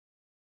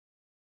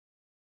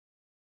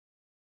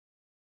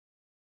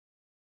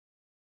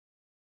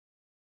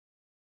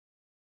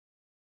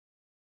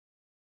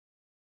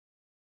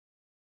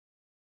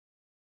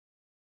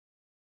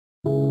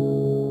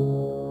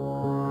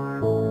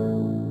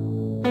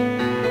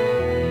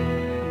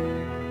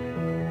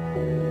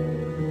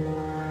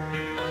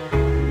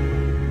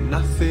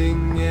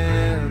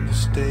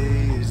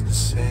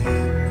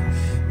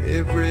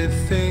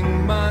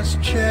must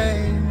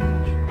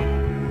change.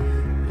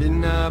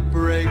 In our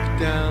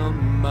breakdown,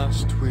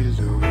 must we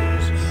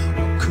lose?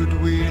 Or could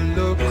we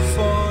look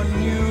for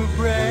new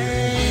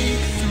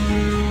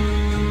breakthrough?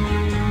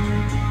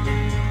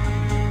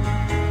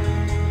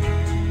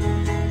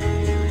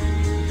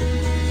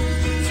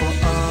 For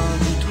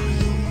aren't we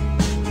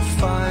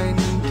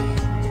finding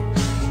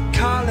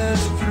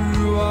colors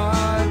through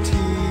our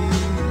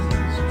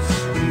tears?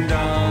 And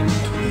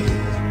aren't we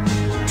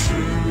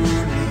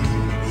truly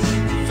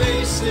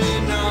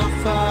facing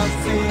off our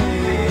fears?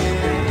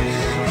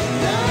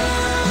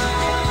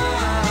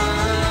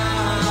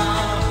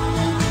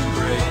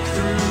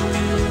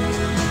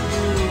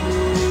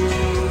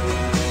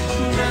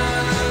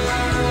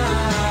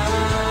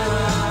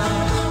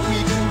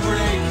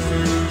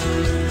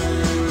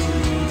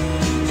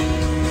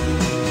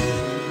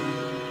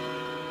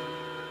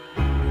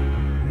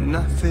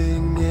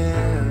 Nothing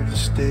ever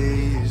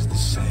stays the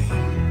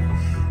same.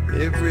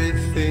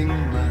 Everything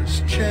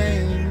must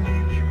change.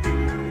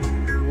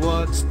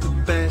 What's the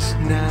best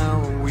now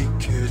we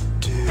could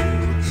do?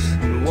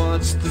 And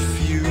what's the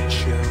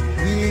future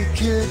we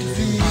could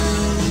view?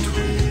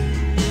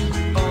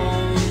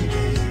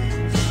 Only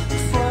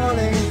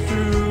falling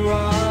through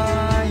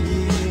our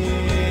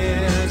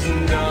years.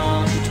 And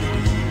aren't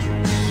we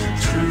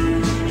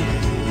truly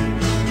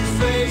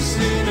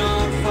facing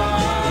off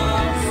our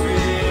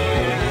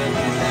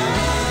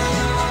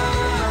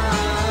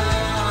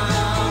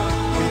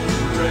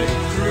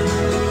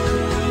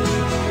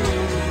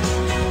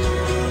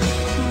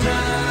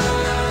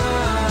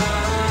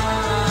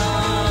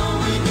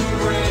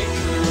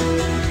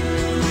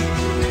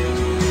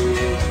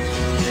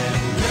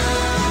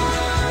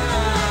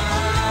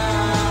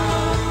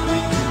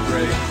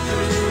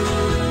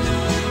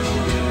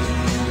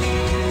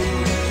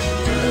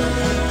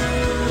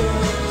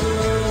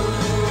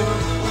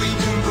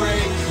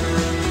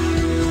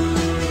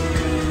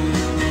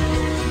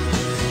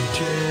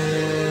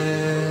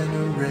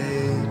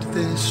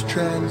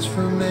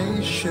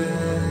transformation,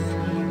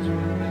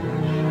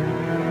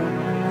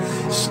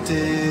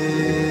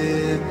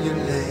 stimulate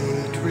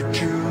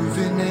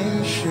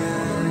rejuvenation,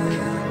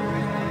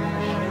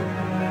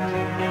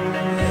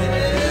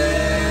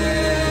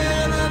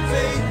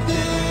 elevate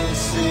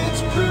this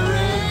inspiration,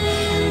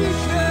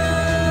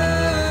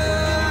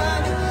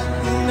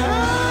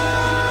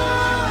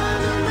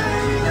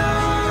 animate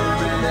our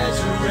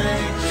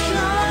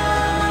resurrection.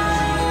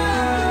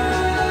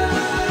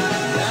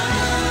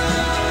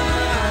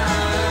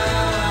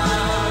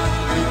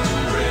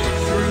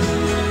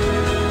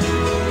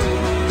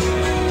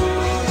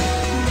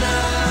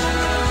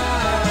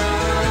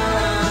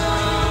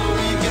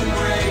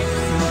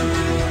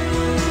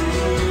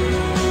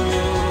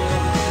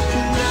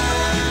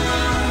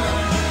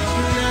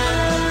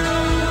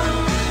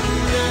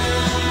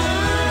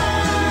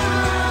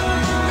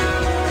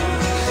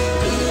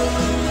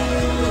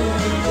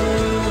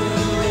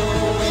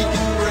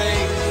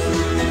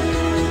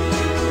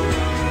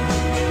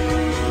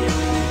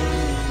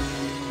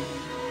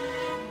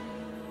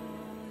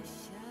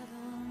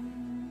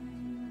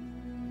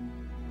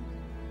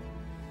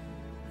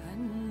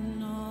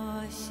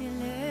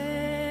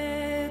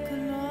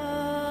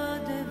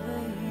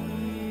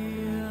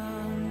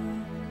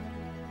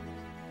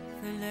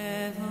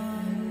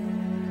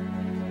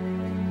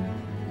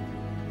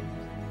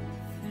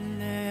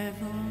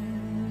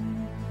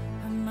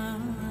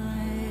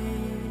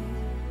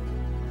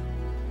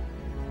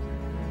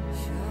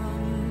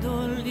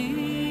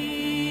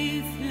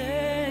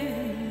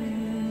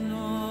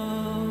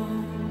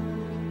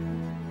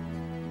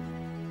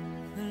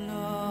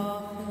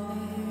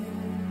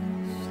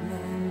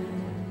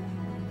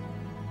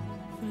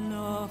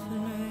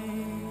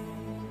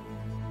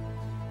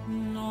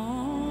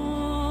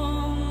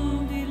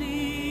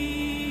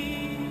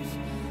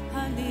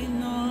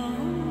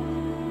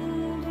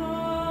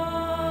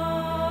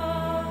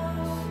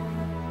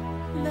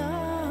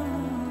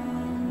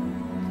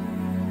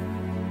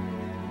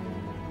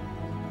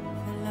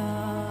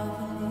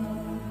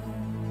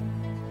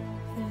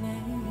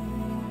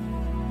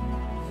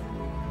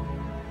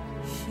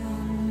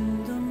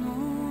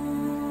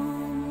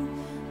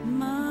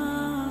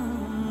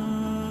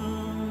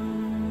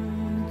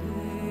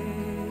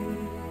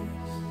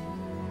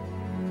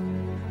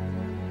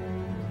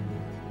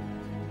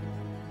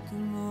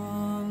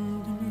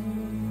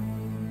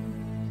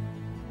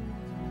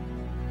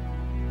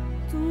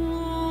 Tu